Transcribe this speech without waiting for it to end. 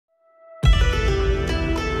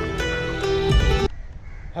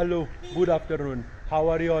Hello, good afternoon. How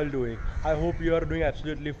are you all doing? I hope you are doing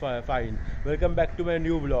absolutely fine. Welcome back to my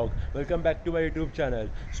new vlog. Welcome back to my YouTube channel.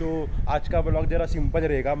 So आज का vlog ज़रा simple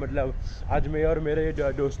रहेगा. मतलब आज मैं और मेरे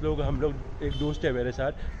दोस्त लोग, हम लोग एक दोस्त है मेरे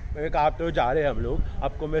साथ, एक आप तो जा रहे हैं हम लोग.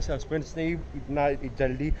 आपको मैं सस्पेंस नहीं इतना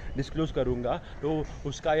जल्दी डिस्क्लोज़ करूँगा. तो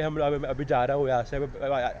उसका ही हम लोग अभी जा रहा हूँ यहाँ से.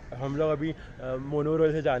 हम लोग अभी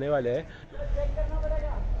मोनोरेल से जाने वाले हैं.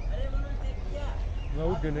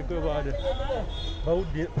 बहुत दिनों के बाद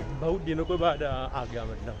बहुत दिनों के बाद आ गया.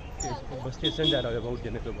 मतलब बस स्टेशन जा रहा है बहुत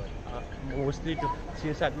दिनों के बाद. मोस्टली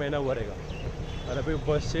 6-7 महीना हुआ रहेगा. और अभी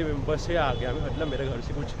बस से आ गया. मतलब मेरे घर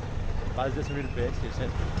से कुछ 5-10 मिनट पे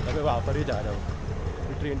स्टेशन. अभी वहाँ पर ही जा रहा हूँ.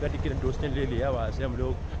 तो ट्रेन का टिकट दोस्त ने ले लिया. वहाँ से हम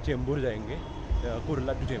लोग चेंबूर जाएंगे,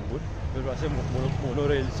 कुर्ला टू चेंबूर. फिर वहाँ से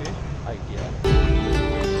मोनोरेल से आइडिया.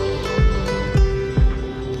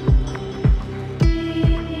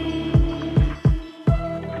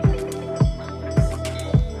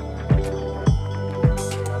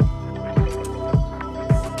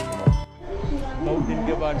 बहुत दिन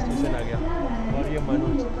के बाद स्टेशन आ गया. और ये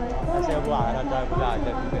मनोज ऐसे वो आ रहा था, बोला आ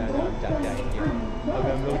जाते आएंगे. अभी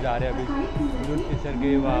हम लोग जा रहे हैं. अभी मनोज स्टेशन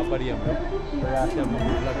के वहाँ पर ही हम लोग. तो यहाँ से हम लोग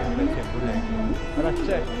कुर्ला चेंबूर जाएंगे. और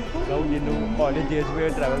अच्छा है, बहुत दिनों कॉलेज डेज में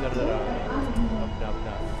ट्रैवल करता रहा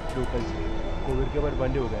अपना लोकल से. कोविड के बाद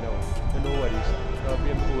बंद हो गया ना वो, तो नो वरीज. तो अभी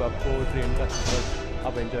हमको आपको ट्रेन का सफर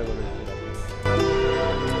आप एंजॉय करो.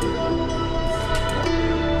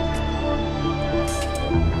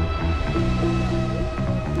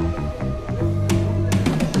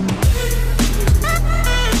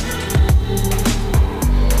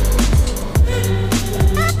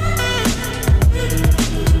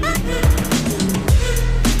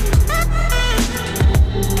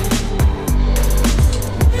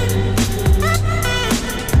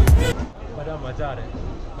 मज़ा आ रहा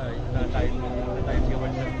है इतना टाइम के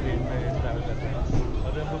बाद ट्रेन में ट्रैवल करते हैं.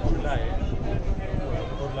 अभी हम लोग कुर्ला है,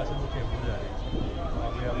 कुर्ला से हम लोग चेंबूर जा रहे हैं.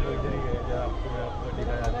 अभी हम लोग इधर ही है. जहाँ आपको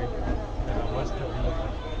दिखा जाते हैं मस्त.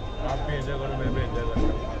 आप भी एंजॉय करो, मैं भी एंजॉय करता हूँ.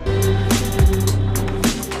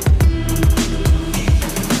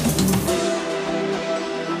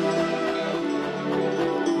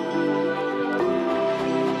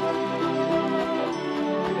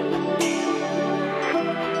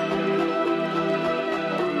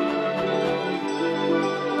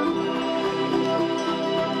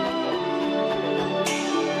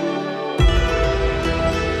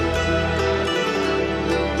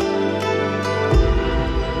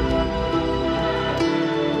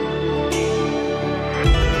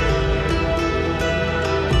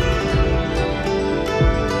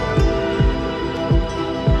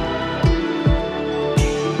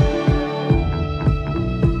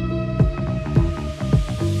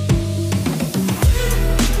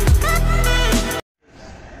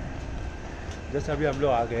 जैसे अभी हम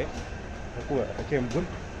लोग आ गए चेंबूर.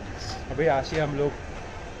 अभी यहाँ से हम लोग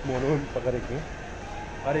मोनो पकड़ेंगे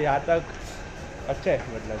और यहाँ तक अच्छा है.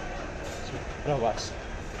 मतलब प्रवास.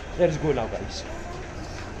 Let's go now guys.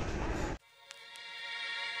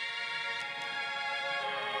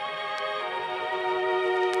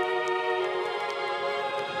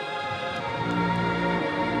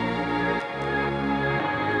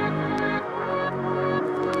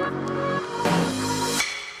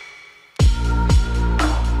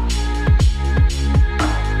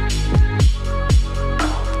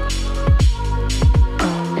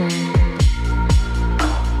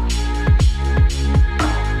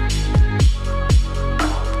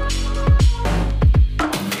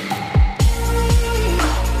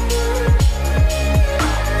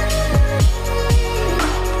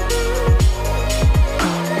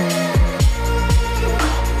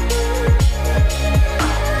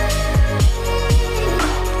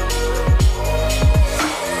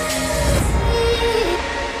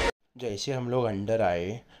 जैसे हम लोग अंदर आए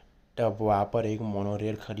तब वहाँ पर एक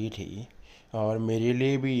मोनोरेल खड़ी थी. और मेरे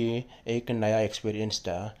लिए भी ये एक नया एक्सपीरियंस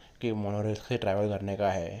था कि मोनोरेल से ट्रैवल करने का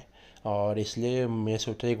है. और इसलिए मैं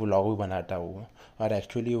सोचा एक व्लॉग भी बनाता हूँ. और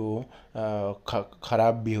एक्चुअली वो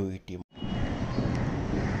ख़राब भी हुई थी.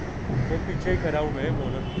 मैं पीछे ही खड़ा हूँ. मैं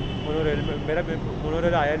मोनोरेल में, मेरा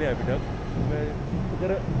मोनोरेल आया नहीं अभी तक. मैं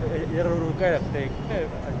इधर रुका ही रखते हैं.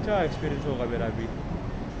 अच्छा एक्सपीरियंस होगा मेरा भी.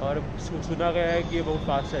 और सुना गया है कि ये बहुत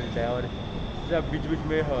फास्ट चलता है और जब बीच बीच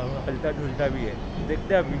में हलता झुलता भी है.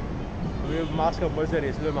 देखते हैं अभी मास्क कंपल्सरी है,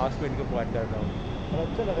 इसलिए मास्क पहन के प्रोवाइड कर रहा हूँ. और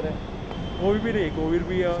अच्छा लग रहा है. कोविड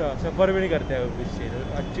भी सफ़र भी नहीं करते हैं इससे.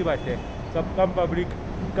 अच्छी बात है. सब कम पब्लिक,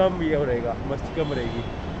 कम ये रहेगा, मस्ती कम रहेगी.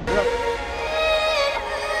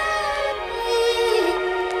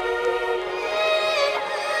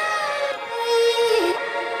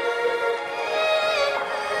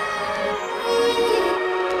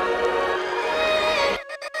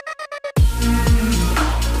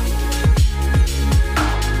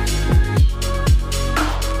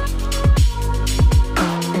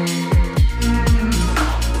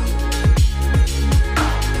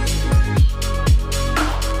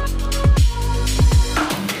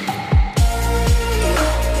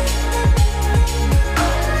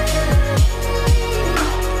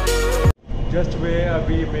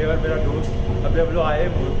 अभी मैं और मेरा दोस्त अभी हम लोग आए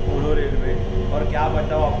मोनोरेल में, और क्या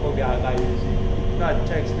बताओ आपको, क्या गाइस इतना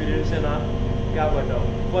अच्छा एक्सपीरियंस है ना, क्या बताओ।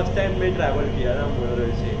 फर्स्ट टाइम मैं ट्रैवल किया ना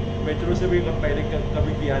मोनोरेल से, मेट्रो से भी पहले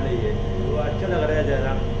कभी किया नहीं है, तो अच्छा लग रहा है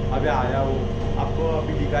जरा। अभी आया हूँ, आपको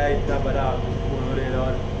अभी दिखाया इतना बड़ा मोनोरेल,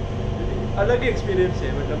 और अलग ही एक्सपीरियंस है,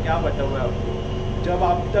 मतलब क्या बताऊँ मैं आपको। जब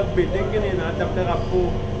आप तक बैठेंगे नहीं ना तब तक आपको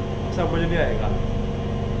समझ नहीं आएगा,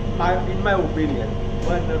 इन माई ओपिनियन।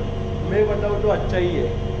 पर मैं बताऊँ तो अच्छा ही है,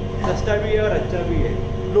 सस्ता भी है और अच्छा भी है।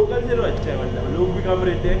 लोकल से तो अच्छा है, मतलब लोग भी कम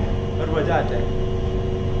रहते हैं और मज़ा आता है।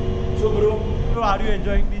 So bro, are you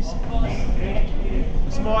enjoying this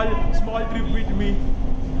small trip with me?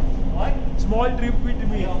 What? Small trip with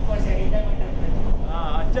me. Of course, anytime I can. हाँ,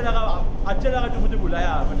 अच्छा लगा तू मुझे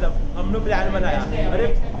बुलाया, मतलब हम लोग प्लान बनाया। अरे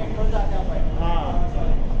हाँ,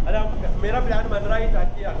 अरे मेरा प्लान बन रहा ही था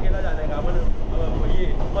कि अकेला जाने का, ये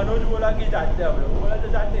मनोज बोला कि जाते हैं हम लोग, बोला तो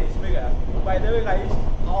जाते हैं, इसमें गया। बाय द वे गाइस,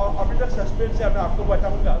 और अभी तक सस्पेंस है, मैं आपको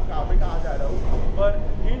बताऊंगा कहाँ जा रहा हूँ, पर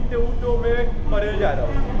हिंट दूँ तो मैं परेल जा रहा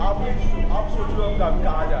हूँ। आप सोच लो हम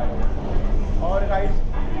कहाँ जा रहे हैं। और गाइस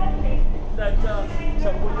इतना अच्छा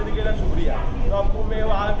सपोर्ट देने के लिए शुक्रिया। तो आपको मैं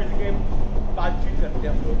वहाँ मिल के बातचीत करते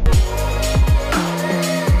हैं हम लोग।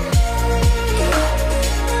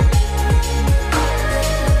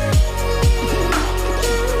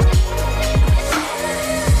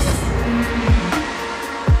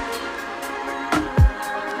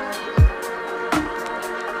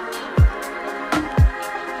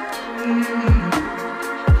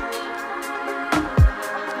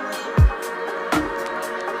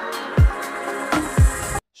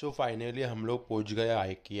 सो फाइनली हम लोग पहुंच गए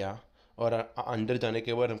आइकिया, और अंदर जाने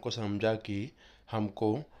के बाद हमको समझा कि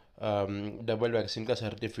हमको डबल वैक्सीन का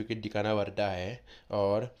सर्टिफिकेट दिखाना पड़ता है,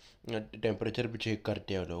 और टेम्परेचर भी चेक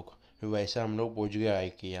करते हैं लोग। वैसा हम लोग पहुंच गए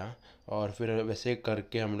आइकिया, और फिर वैसे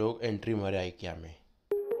करके हम लोग एंट्री मारे आइकिया में।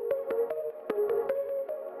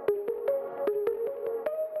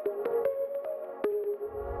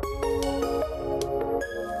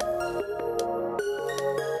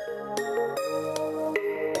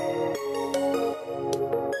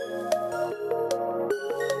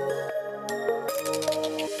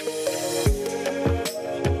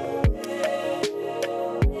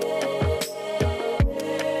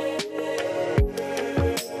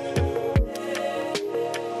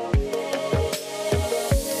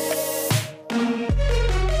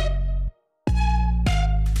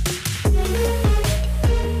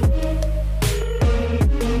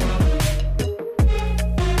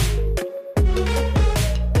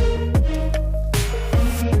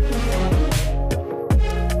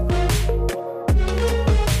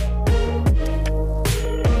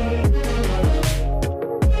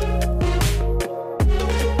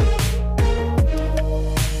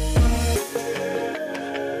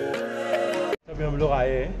 हम लोग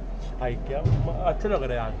आए हैं आइकिया, अच्छा लग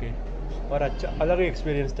रहा है आके, और अच्छा अलग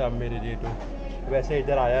एक्सपीरियंस था मेरे लिए। तो वैसे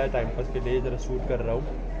इधर आया है टाइम पास के लिए, इधर शूट कर रहा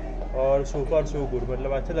हूँ, और सो फार सो गुड,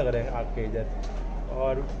 मतलब अच्छा लग रहा है आके इधर।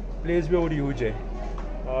 और प्लेस भी और ह्यूज है,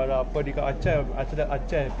 और आपको दिखा अच्छा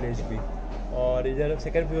है प्लेस भी। और इधर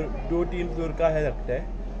सेकंड फ्लोर 2-3 फ्लोर का है लगता है,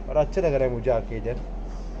 और अच्छा लग रहा है मुझे आके इधर।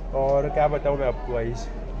 और क्या बताऊँ मैं आपको गाइस,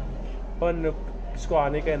 पर इसको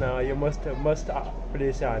आने का ना, ये मस्त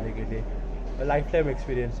प्लेस है आने के लिए, लाइफ टाइम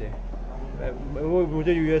एक्सपीरियंस है। वो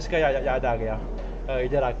मुझे यूएस का याद आ गया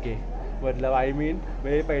इधर आके, मतलब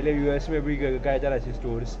मैं पहले यूएस में भी गया था ऐसे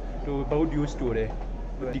स्टोर्स, तो बहुत यूज स्टोर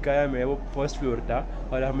है दिखाया मैं, वो फर्स्ट फ्लोर था,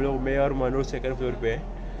 और हम लोग मैं और मनोज सेकंड फ्लोर पे।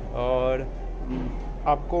 और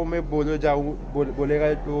आपको मैं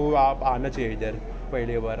बोलेगा तो आप आना चाहिए इधर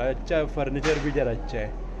पहले बार। अच्छा फर्नीचर भी ज़रा अच्छा है,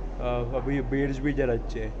 अभी बेड्स भी ज़रा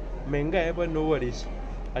अच्छे हैं, महंगा है पर नो वरीज,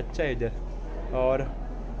 अच्छा है इधर। और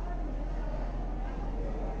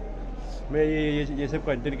मैं ये सब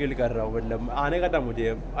कंटेंट के लिए कर रहा हूँ, मतलब आने का था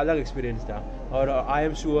मुझे, अलग एक्सपीरियंस था, और आई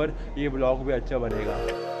एम श्योर ये ब्लॉग भी अच्छा बनेगा।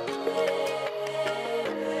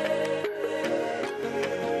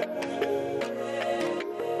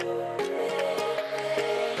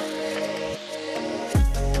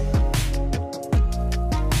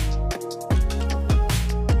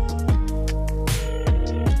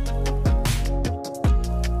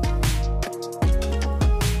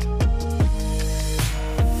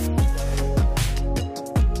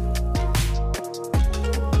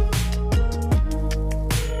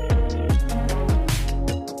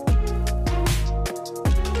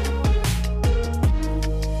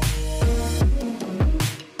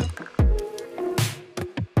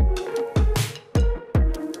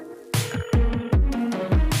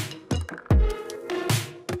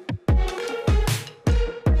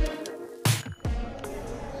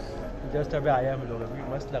 जस्ट अभी आया हम लोग, अभी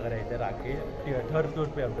मस्त लग रहा है इधर आके। थर्ड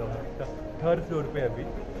फ्लोर पे हम लोग, थर्ड फ्लोर पे अभी।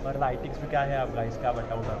 और लाइटिंग्स भी क्या है आप गाइस, क्या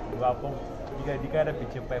बताऊँ मैं आपको, वो आपको दिखा रहा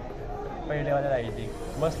पीछे पहले वाला लाइटिंग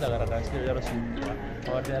मस्त लग रहा था, इसलिए ज़रा शूट किया।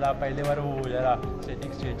 और ज़रा पहले बार वो ज़रा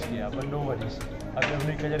सेटिंग चेंज किया, पर नो वरीज। अभी हम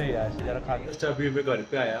निकल रहे यार से ज़रा खा। जस्ट अभी मैं घर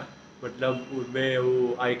पे आया, मतलब मैं वो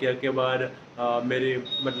आई के बाद मेरी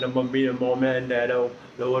मतलब मॉम एंड डैड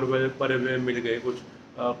लोअर पर में मिल गए,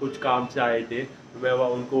 कुछ काम से आए थे, मैं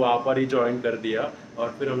उनको वहाँ पर ही ज्वाइन कर दिया। और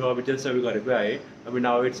फिर हम लोग अभी जस्ट अभी घर पे आए। अभी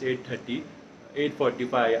now it's 8:30,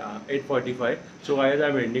 8:45। So guys, I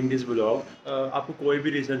am ending this blog. आपको कोई भी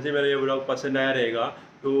रीज़न से मेरा ये ब्लॉग पसंद आया रहेगा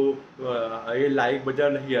तो ये लाइक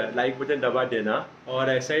बटन दबा देना। और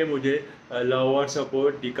ऐसा ही मुझे लव और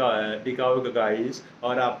सपोर्ट दिखाओगे गाइस।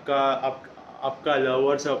 और आपका लव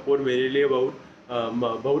और सपोर्ट मेरे लिए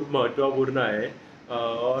बहुत महत्वपूर्ण है।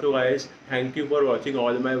 और तो guys, thank you for watching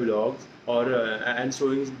all my vlogs और and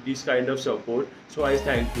showing this kind of support. So guys,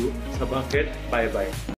 thank you, सबा खैर, बाय बाय।